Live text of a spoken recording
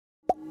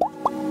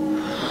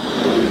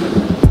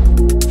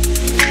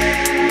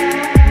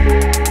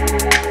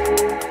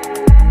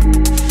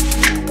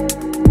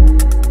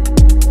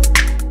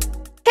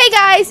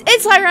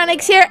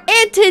Lyronyx here,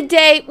 and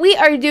today we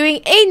are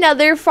doing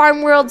another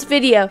Farm Worlds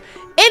video.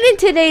 And in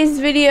today's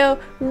video,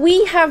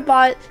 we have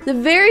bought the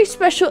very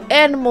special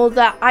animal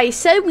that I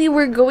said we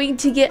were going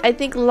to get, I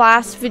think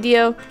last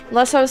video,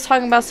 unless I was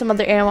talking about some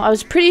other animal. I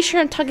was pretty sure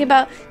I'm talking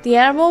about the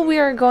animal we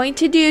are going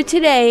to do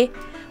today,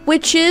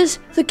 which is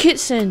the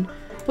Kitsune.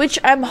 Which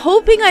I'm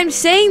hoping I'm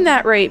saying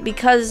that right,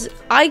 because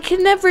I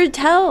can never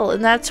tell,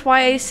 and that's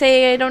why I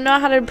say I don't know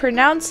how to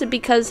pronounce it,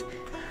 because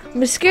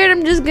I'm scared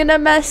I'm just gonna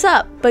mess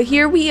up. But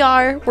here we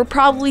are, we're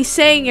probably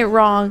saying it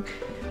wrong,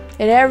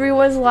 and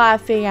everyone's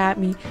laughing at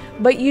me.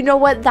 But you know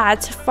what,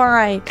 that's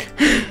fine.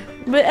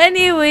 But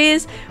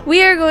anyways,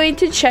 we are going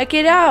to check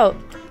it out.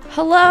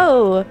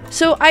 Hello!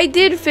 So I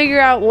did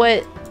figure out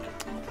what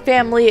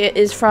family it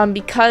is from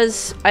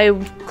because I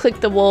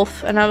clicked the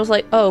wolf, and I was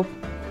like, oh.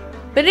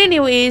 But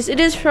anyways, it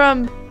is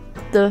from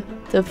the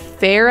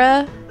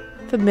Fera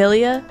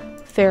Familia?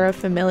 Fera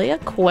Familia?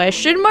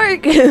 Question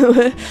mark?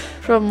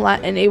 From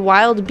Latin, a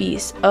wild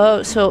beast.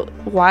 Oh, so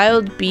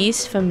wild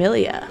beast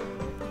familia.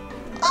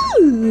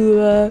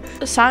 Ooh,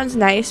 sounds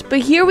nice. But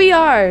here we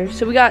are.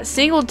 So we got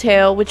single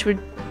tail, which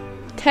would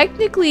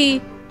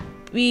technically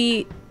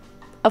be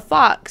a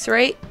fox,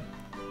 right?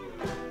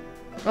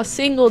 A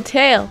single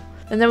tail.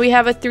 And then we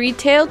have a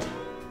three-tailed.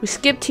 We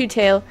skip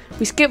two-tail.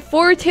 We skip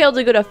four-tail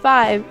to go to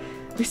 5.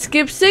 We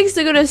skip 6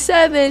 to go to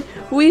 7.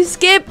 We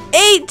skip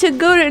 8 to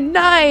go to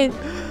 9.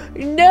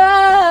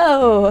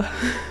 No!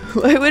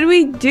 Why would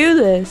we do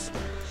this?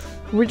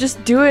 We're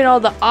just doing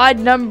all the odd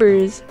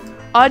numbers.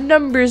 Odd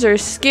numbers are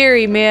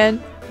scary, man.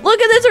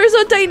 Look at this, we're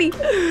so tiny.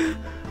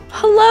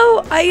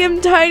 Hello, I am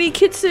Tiny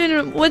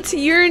Kitsune. What's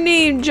your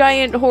name,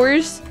 giant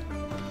horse?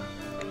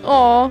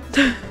 Aw,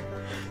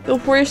 the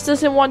horse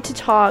doesn't want to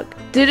talk.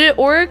 Did it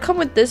aura come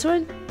with this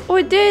one? Oh,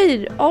 it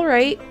did. All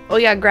right. Oh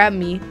yeah, grab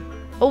me.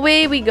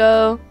 Away we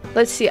go.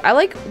 Let's see. I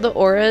like the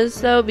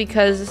auras though,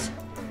 because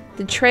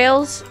the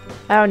trails,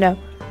 I don't know,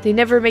 they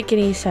never make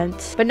any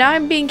sense. But now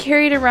I'm being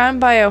carried around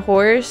by a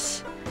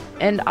horse,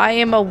 and I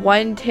am a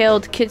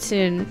one-tailed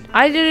kitsune.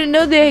 I didn't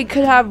know they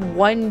could have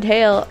one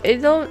tail.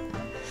 It don't.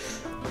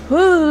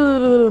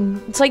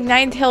 It's like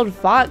nine-tailed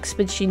fox,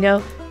 but you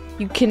know,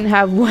 you can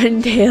have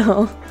one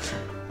tail.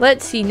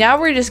 Let's see. Now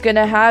we're just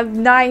gonna have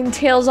 9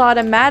 tails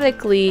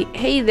automatically.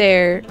 Hey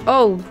there.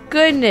 Oh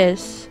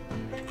goodness.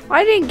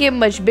 I didn't get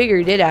much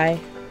bigger, did I?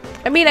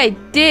 I mean, I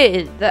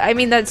did. I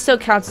mean, that still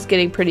counts as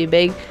getting pretty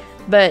big,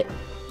 but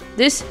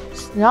this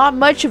is not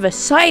much of a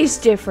size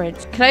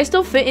difference. Can I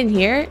still fit in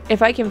here?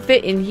 If I can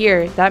fit in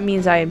here, that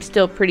means I am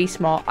still pretty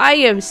small. I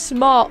am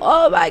small.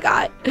 Oh my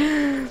god.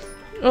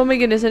 Oh my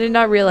goodness, I did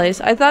not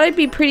realize. I thought I'd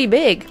be pretty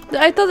big.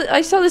 I thought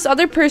I saw this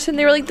other person.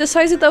 They were like the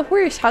size of the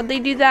horse. How'd they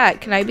do that?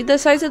 Can I be the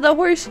size of the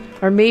horse?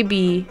 Or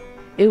maybe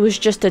it was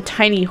just a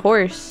tiny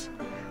horse.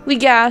 We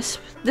gasp.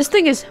 This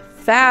thing is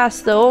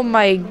fast though. Oh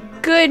my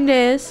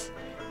goodness.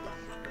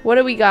 What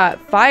do we got?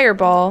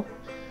 Fireball.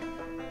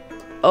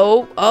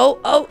 Oh.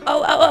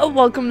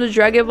 Welcome to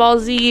Dragon Ball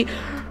Z.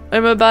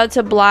 I'm about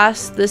to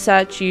blast this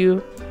at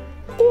you.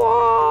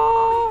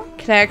 Whoa.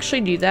 Can I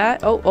actually do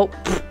that? Oh.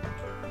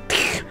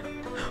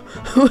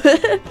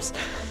 Whoops.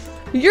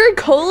 You're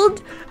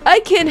cold? I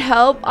can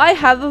help. I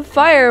have a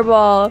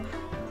fireball.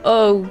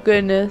 Oh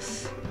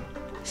goodness.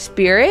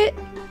 Spirit?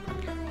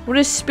 What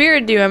does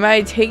spirit do? Am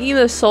I taking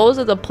the souls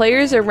of the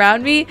players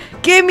around me?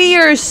 Give me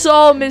your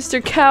soul,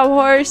 Mr.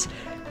 Cowhorse.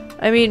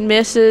 I mean,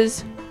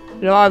 Mrs.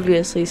 It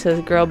obviously says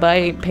girl, but I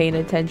ain't paying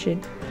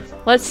attention.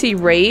 Let's see,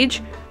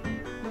 rage.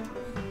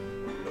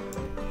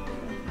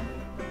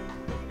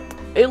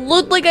 It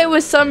looked like I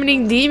was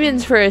summoning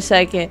demons for a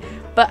second,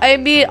 but I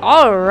mean,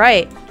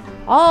 alright.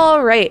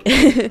 Alright.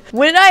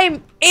 When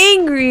I'm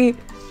angry,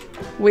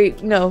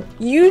 wait, no.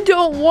 You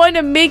don't want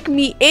to make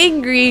me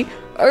angry,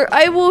 or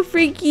I will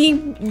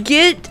freaking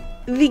get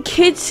the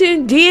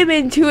Kitsune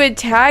demon to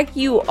attack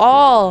you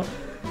all.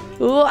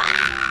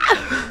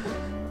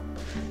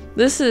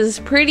 This is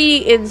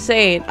pretty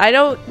insane. I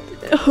don't.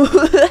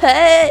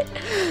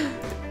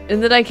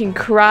 And then I can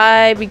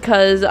cry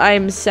because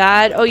I'm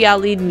sad. Oh yeah,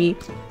 lead me.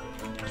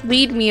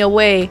 Lead me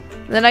away.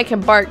 And then I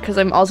can bark because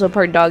I'm also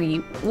part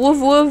doggy.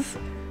 Woof woof.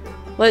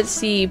 Let's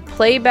see.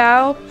 Play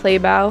bow. Play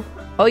bow.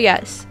 Oh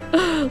yes.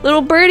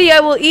 Little birdie, I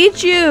will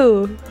eat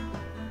you.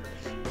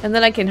 And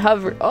then I can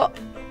hover.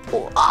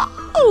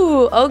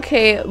 Oh,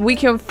 okay. We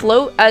can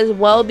float as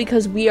well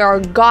because we are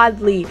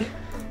godly.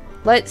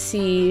 Let's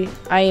see.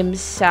 I am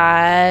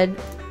sad.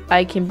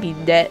 I can be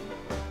dead.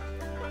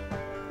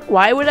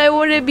 Why would I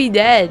want to be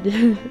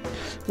dead?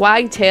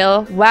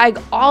 Wagtail. Wag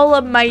all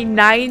of my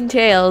 9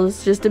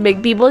 tails just to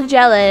make people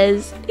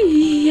jealous.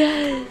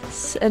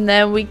 Yes. And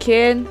then we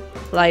can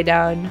lie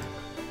down.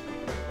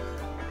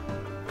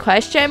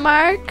 Question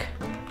mark?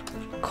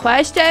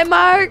 Question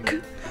mark?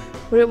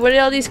 What are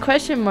all these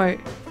question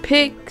marks?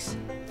 Pigs.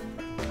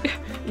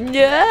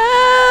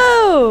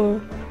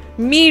 No!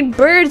 Mean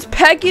bird's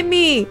pecking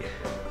me!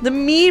 The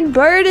mean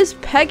bird is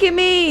pecking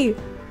me!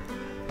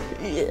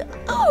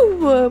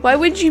 Oh, why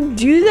would you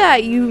do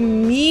that, you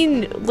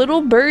mean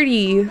little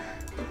birdie?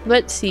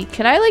 Let's see.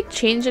 Can I like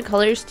change the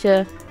colors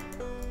to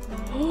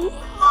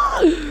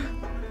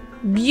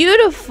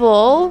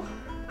Beautiful.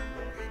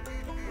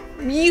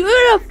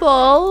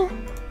 Beautiful.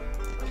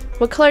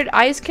 What colored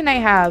eyes can I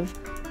have?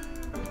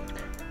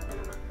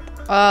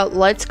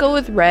 Let's go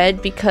with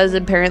red because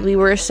apparently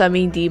we're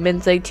summoning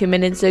demons like 2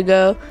 minutes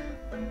ago.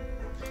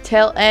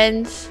 Tail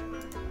ends.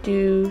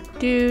 Do.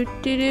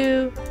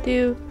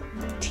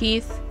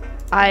 Teeth.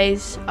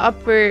 Eyes.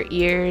 Upper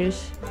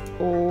ears.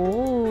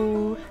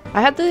 Oh.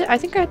 I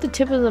think I had the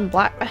tip of them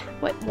black.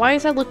 What? Why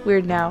does that look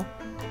weird now?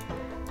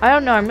 I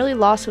don't know. I'm really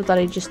lost with what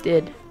I just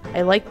did.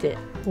 I liked it.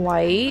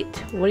 White?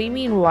 What do you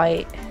mean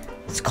white?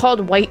 It's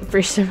called white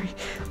for some reason.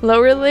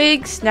 Lower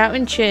legs, snout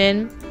and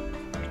chin.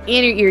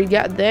 Inner ear.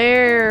 Yeah,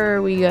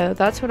 there we go.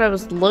 That's what I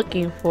was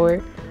looking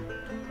for.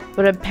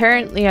 But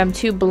apparently I'm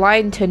too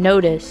blind to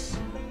notice.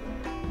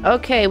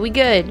 Okay, we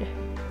good.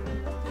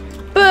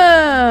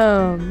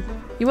 Boom!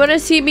 You want to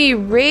see me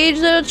rage,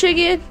 little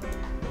chicken?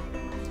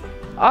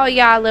 Oh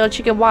yeah, little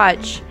chicken,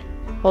 watch.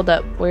 Hold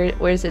up.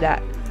 Where's it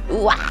at?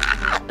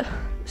 Wah!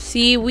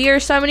 See, we are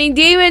summoning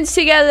demons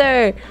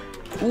together.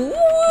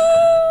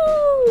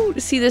 Woo!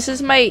 See, this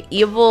is my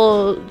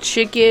evil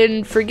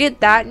chicken. Forget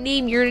that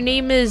name. Your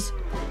name is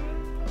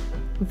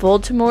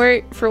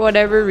Voldemort for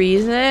whatever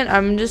reason.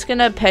 I'm just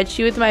gonna pet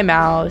you with my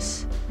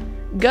mouse.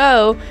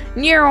 Go.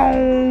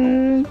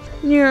 Look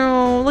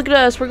at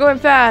us. We're going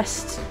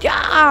fast.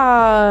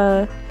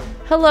 Yeah.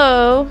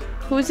 Hello.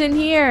 Who's in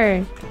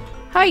here?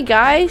 Hi,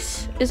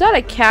 guys. Is that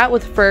a cat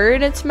with fur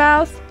in its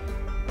mouth?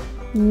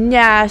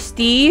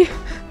 Nasty.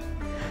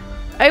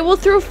 I will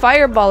throw a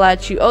fireball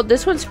at you. Oh,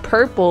 this one's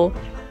purple.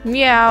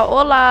 Meow.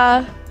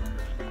 Hola.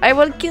 I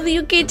will kill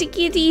you, kitty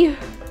kitty.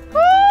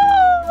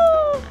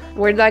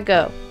 Where'd that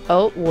go?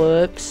 Oh,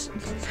 whoops.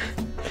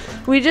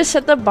 We just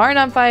set the barn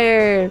on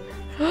fire.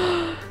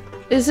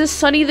 Is this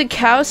Sunny the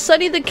cow?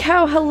 Sunny the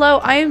cow, hello.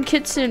 I am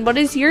Kitsune. What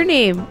is your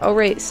name? Oh,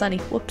 right, Sunny.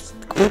 Whoops.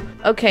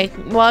 Okay,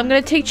 well, I'm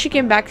gonna take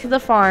chicken back to the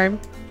farm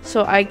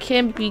so I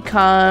can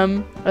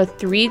become a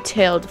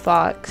 3-tailed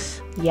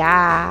fox.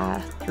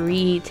 Yeah,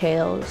 3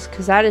 tails,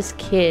 because that is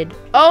kid.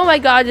 Oh my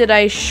god, did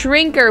I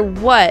shrink or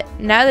what?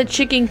 Now the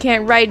chicken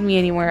can't ride me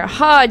anymore.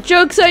 Ha,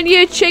 joke's on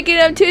you, chicken,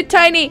 I'm too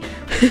tiny.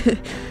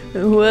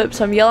 Whoops,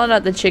 I'm yelling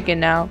at the chicken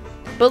now.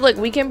 But look,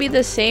 we can be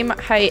the same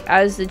height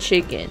as the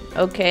chicken,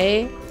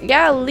 okay?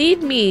 Yeah,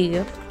 lead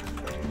me.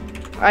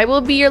 I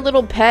will be your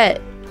little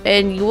pet,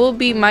 and you will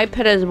be my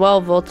pet as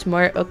well,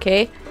 Voldemort,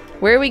 okay?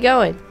 Where are we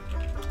going?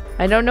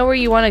 I don't know where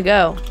you want to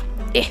go.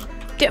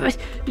 Damn it,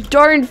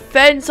 darn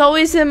fence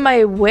always in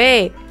my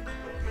way.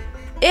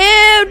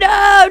 Ew,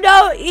 no,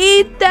 don't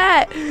eat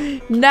that.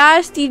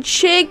 Nasty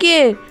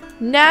chicken.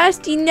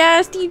 Nasty,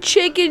 nasty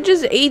chicken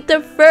just ate the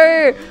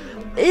fur.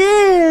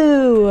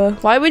 Ew.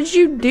 Why would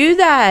you do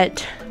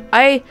that?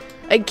 I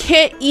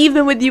can't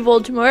even with you,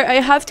 Voldemort.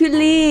 I have to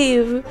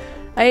leave.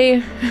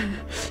 I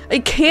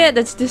can't.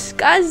 That's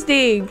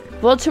disgusting.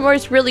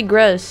 Voldemort's really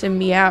gross and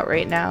me out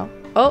right now.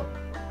 Oh.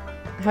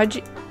 How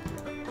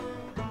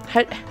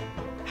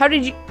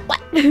did you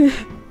what?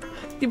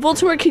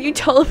 Voldemort, can you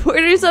teleport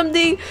or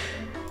something?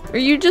 Are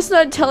you just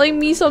not telling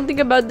me something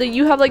about that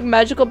you have like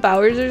magical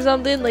powers or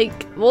something?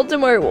 Like,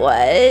 Voldemort,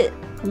 what?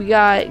 We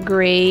got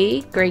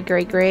gray.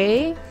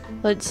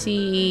 Let's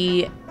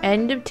see.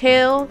 End of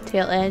tail.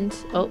 Tail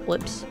ends. Oh,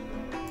 whoops.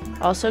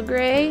 Also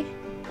gray.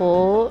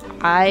 Oh,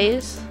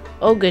 eyes.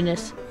 Oh,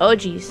 goodness. Oh,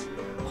 geez.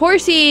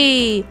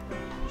 Horsey!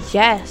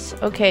 Yes.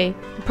 Okay.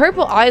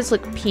 Purple eyes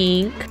look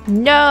pink.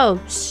 No.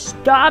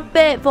 Stop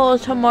it,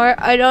 Voldemort.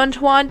 I don't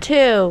want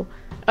to.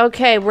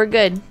 Okay, we're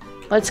good.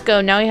 Let's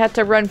go. Now we have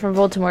to run from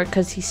Voldemort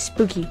because he's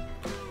spooky.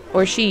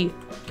 Or she.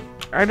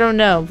 I don't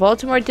know.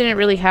 Voldemort didn't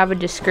really have a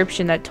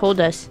description that told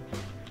us.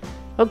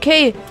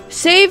 Okay,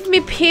 save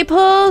me,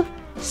 people!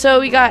 So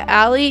we got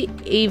Allie,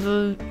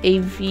 Ava.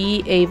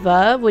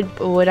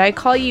 Would I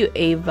call you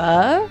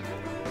Ava?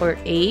 Or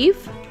Ave?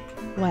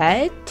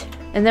 What?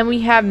 And then we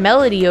have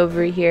Melody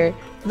over here.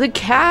 The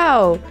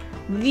cow!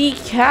 The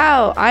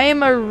cow! I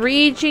am a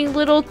raging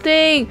little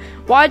thing!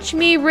 Watch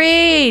me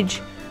rage!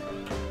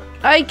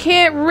 I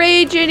can't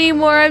rage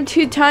anymore, I'm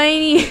too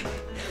tiny.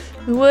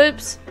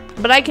 Whoops.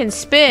 But I can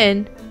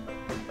spin.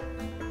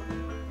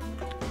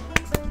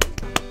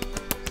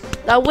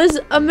 That was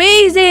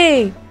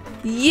amazing!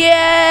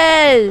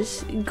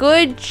 Yes!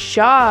 Good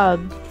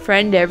job,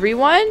 friend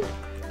everyone.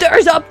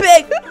 There's a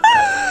pig!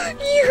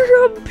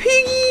 You're a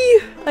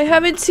piggy! I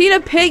haven't seen a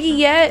piggy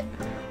yet.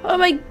 Oh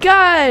my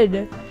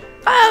god!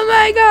 Oh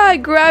my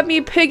god! Grab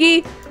me,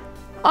 piggy!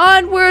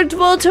 Onwards,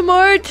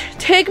 Voldemort!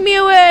 Take me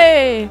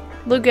away!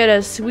 Look at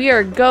us. We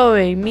are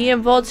going. Me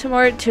and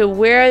Voldemort to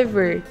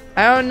wherever.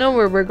 I don't know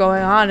where we're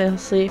going,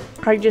 honestly.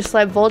 I just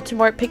let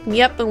Voldemort pick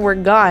me up and we're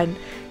gone.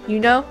 You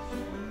know?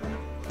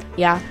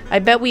 Yeah, I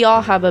bet we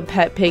all have a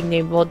pet pig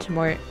named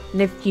Voldemort.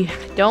 And if you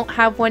don't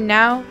have one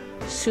now,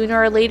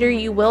 sooner or later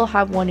you will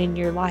have one in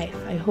your life.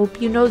 I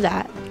hope you know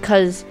that.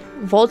 Because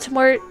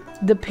Voldemort,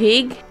 the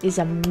pig, is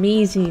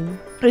amazing.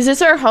 Is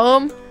this our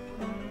home?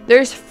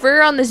 There's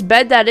fur on this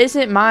bed that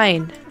isn't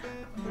mine.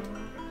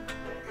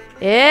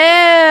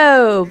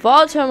 Ew,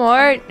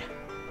 Voldemort.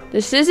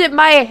 This isn't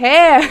my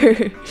hair.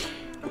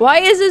 Why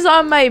is this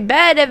on my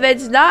bed if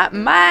it's not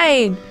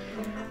mine?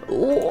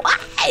 What?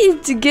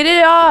 Get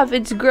it off.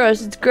 It's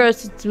gross. It's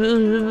gross. It's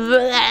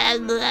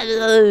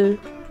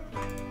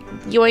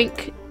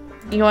yoink.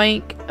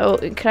 Yoink. Oh,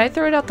 can I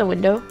throw it out the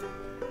window?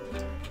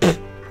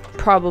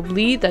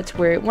 Probably. That's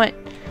where it went.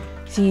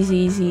 Z.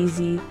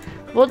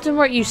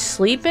 Voldemort, you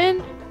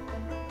sleeping?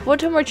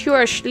 Voldemort, you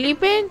are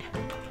sleeping?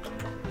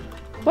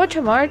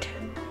 Voldemort?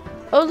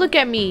 Oh, look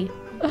at me.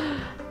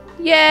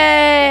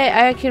 Yay!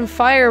 I can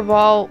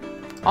fireball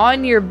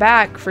on your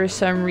back for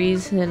some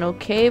reason,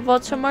 okay,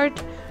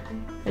 Voldemort?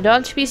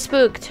 Don't be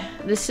spooked.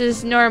 This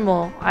is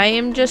normal. I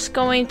am just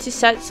going to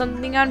set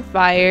something on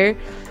fire.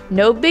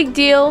 No big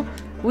deal.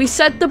 We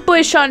set the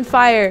bush on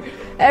fire.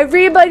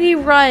 Everybody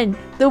run.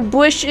 The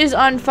bush is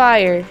on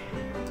fire.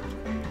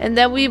 And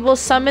then we will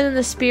summon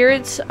the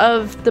spirits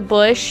of the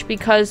bush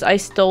because I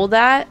stole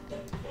that.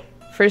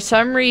 For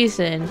some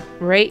reason,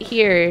 right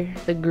here,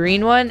 the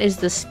green one is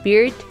the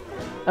spirit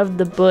of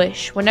the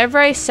bush. Whenever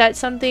I set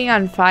something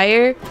on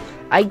fire,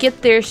 I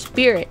get their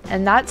spirit.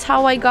 And that's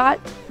how I got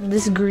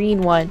this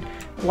green one.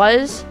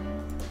 Was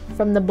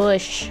from the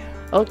bush.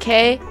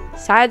 Okay?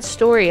 Sad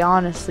story,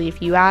 honestly.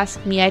 If you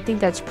ask me, I think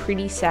that's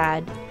pretty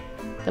sad.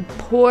 The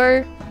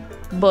poor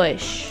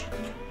bush.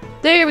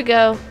 There we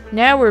go.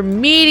 Now we're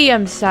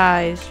medium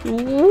sized.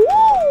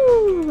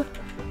 Woo!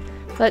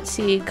 Let's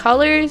see.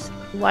 Colors.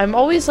 Well, I'm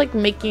always like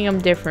making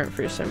them different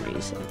for some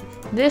reason.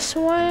 This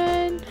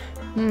one.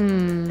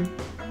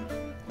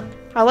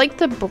 I like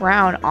the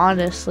brown,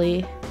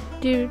 honestly.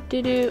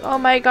 Oh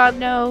my god,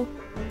 no.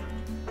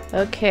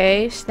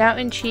 Okay. Snout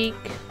and cheek.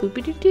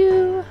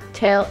 Boopy-doo-doo.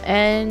 Tail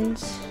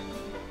ends.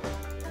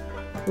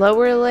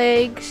 Lower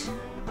legs.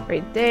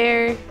 Right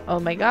there. Oh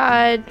my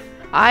god.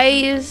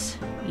 Eyes.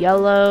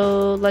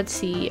 Yellow. Let's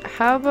see.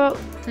 How about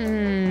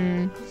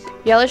yeah,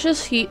 let's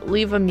just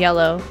leave them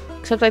yellow.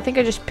 Except I think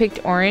I just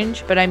picked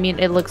orange, but I mean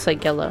it looks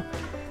like yellow.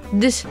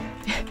 This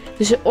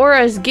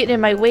aura is getting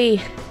in my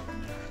way.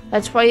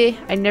 That's why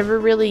I never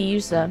really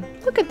use them.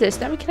 Look at this.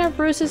 Now we can have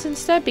roses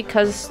instead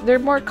because they're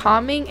more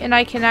calming and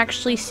I can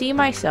actually see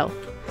myself.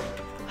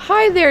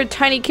 Hi there,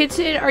 Tiny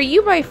Kitsune. Are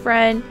you my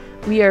friend?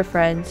 We are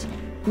friends.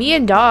 Me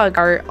and Dog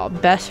are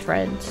best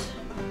friends.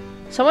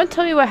 Someone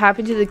tell me what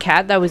happened to the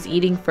cat that was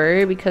eating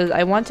fur because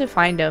I want to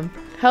find him.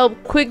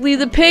 Help quickly.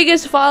 The pig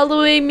is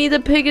following me. The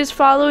pig is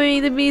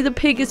following me. The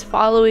pig is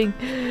following.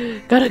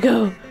 Gotta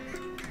go.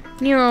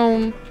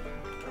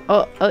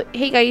 Oh,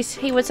 hey guys.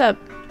 Hey, what's up?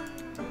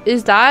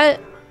 Is that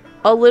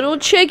a little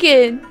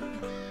chicken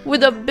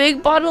with a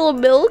big bottle of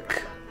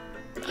milk?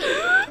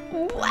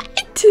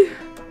 What?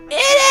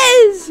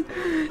 It is!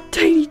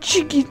 Tiny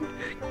chicken.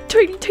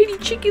 Tiny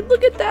chicken.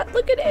 Look at that.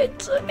 Look at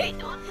it.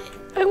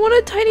 I want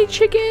a tiny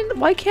chicken.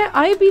 Why can't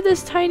I be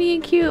this tiny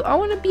and cute? I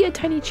want to be a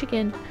tiny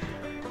chicken.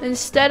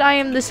 Instead, I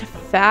am this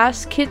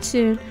fast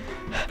kitsune.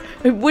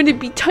 I want to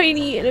be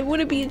tiny, and I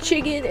want to be a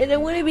chicken, and I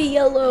want to be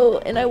yellow,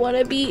 and I want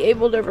to be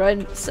able to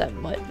run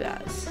somewhat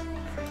fast.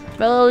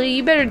 Melody,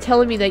 you better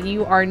tell me that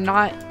you are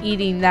not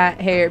eating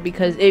that hair,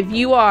 because if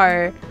you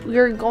are, we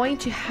are going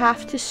to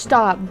have to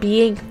stop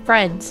being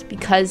friends,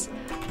 because,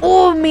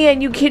 oh man,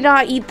 you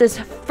cannot eat this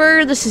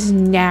fur. This is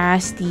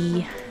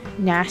nasty.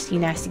 Nasty.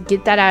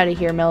 Get that out of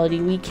here,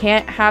 Melody. We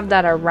can't have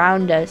that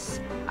around us.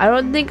 I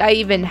don't think I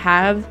even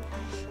have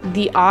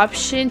the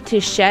option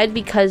to shed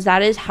because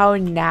that is how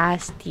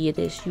nasty it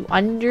is. You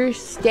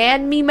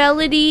understand me,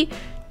 Melody?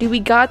 Do we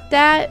got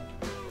that?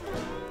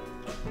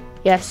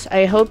 Yes,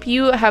 I hope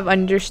you have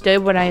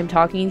understood what I am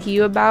talking to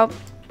you about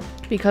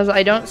because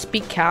I don't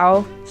speak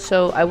cow,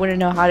 so I wouldn't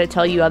know how to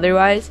tell you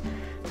otherwise.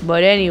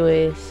 But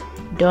anyways,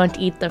 don't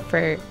eat the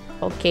fur.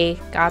 Okay,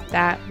 got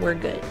that. We're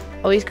good.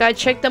 Always gotta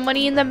check the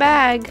money in the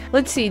bag.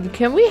 Let's see.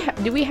 Do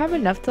we have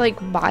enough to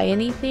like buy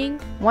anything?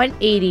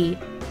 180.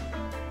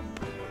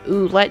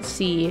 Ooh, let's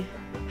see.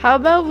 How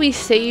about we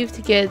save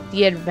to get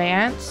the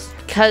advance?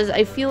 Because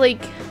I feel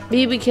like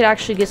maybe we could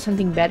actually get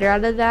something better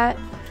out of that.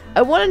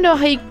 I want to know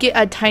how you get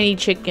a tiny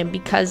chicken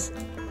because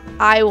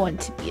I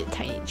want to be a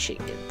tiny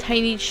chicken.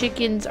 Tiny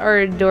chickens are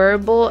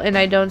adorable and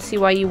I don't see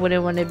why you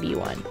wouldn't want to be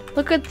one.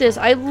 Look at this.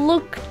 I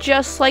look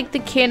just like the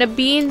can of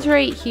beans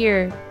right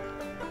here.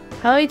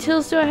 How many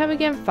tails do I have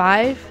again?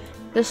 5?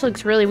 This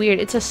looks really weird.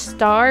 It's a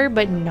star,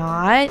 but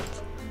not.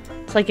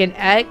 It's like an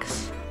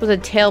X with a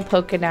tail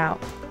poking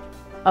out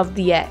of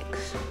the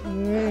X.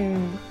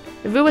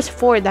 If it was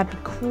 4, that'd be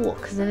cool,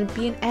 because then it'd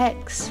be an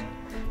X.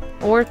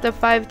 Or if the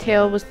 5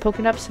 tail was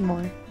poking up some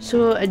more.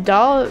 So a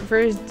doll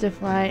versus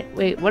defined.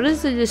 Wait, what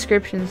does the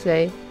description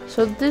say?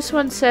 So this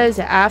one says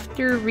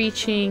after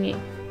reaching.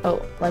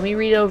 Oh, let me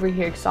read over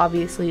here because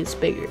obviously it's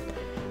bigger.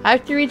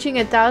 After reaching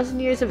 1,000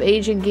 years of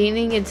age and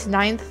gaining its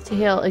 9th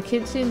tail, a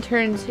kitsune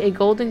turns a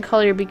golden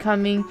color,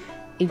 becoming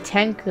a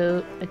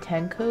tenko. A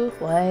tenko?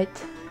 What?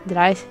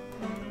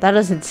 That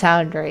doesn't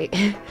sound right.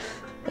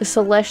 A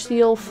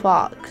celestial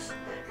fox.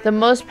 The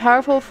most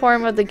powerful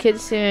form of the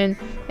kitsune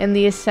and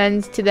the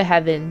ascends to the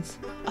heavens.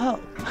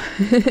 Oh.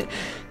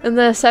 And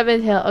the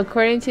 7th tail,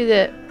 according to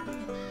the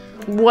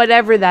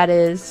whatever that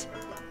is.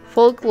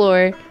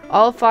 Folklore.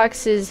 All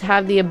foxes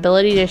have the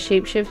ability to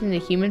shapeshift into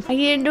human. I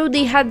didn't know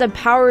they had the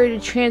power to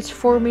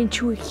transform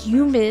into a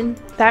human.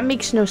 That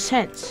makes no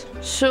sense.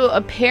 So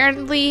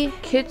apparently,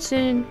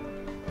 Kitsune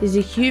is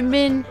a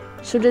human.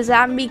 So does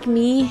that make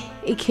me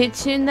a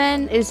Kitsune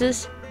then? Is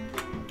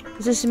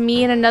this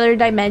me in another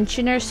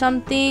dimension or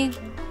something?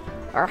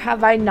 Or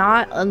have I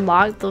not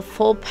unlocked the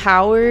full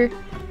power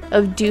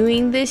of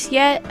doing this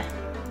yet?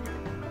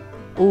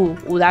 Ooh,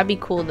 that'd be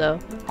cool though,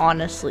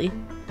 honestly.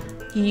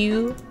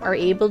 You are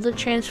able to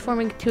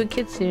transform into a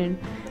Kitsune,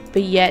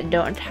 but yet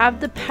don't have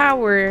the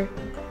power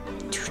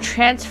to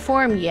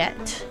transform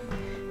yet.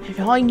 And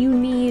all you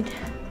need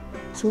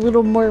is a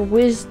little more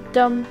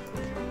wisdom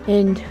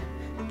and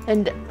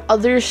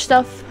other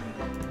stuff.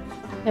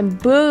 And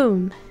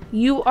boom,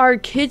 you are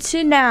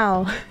Kitsune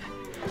now.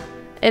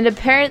 And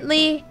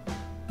apparently,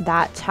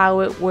 that's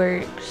how it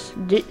works.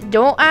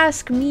 Don't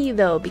ask me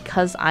though,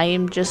 because I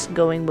am just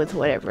going with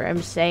whatever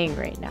I'm saying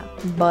right now.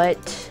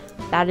 But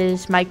that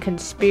is my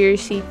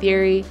conspiracy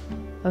theory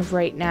of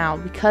right now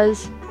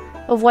because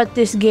of what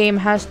this game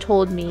has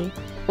told me,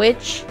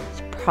 which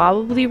is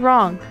probably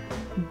wrong,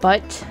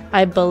 but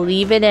I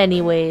believe it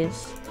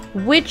anyways.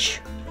 Which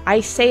I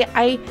say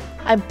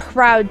I'm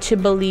proud to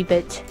believe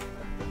it.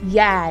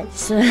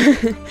 Yes.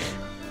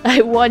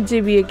 I want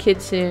to be a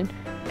Kitsune.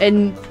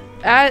 And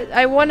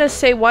I want to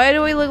say, why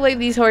do I look like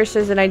these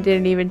horses and I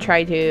didn't even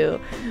try to?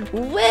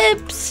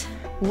 Whoops.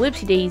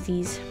 Whoopsie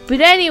daisies.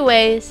 But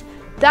anyways,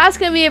 that's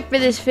gonna be it for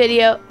this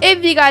video.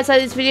 If you guys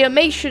like this video,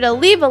 make sure to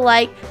leave a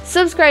like,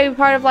 subscribe to be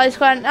part of Live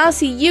Squad, and I'll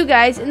see you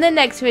guys in the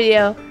next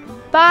video.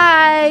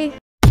 Bye!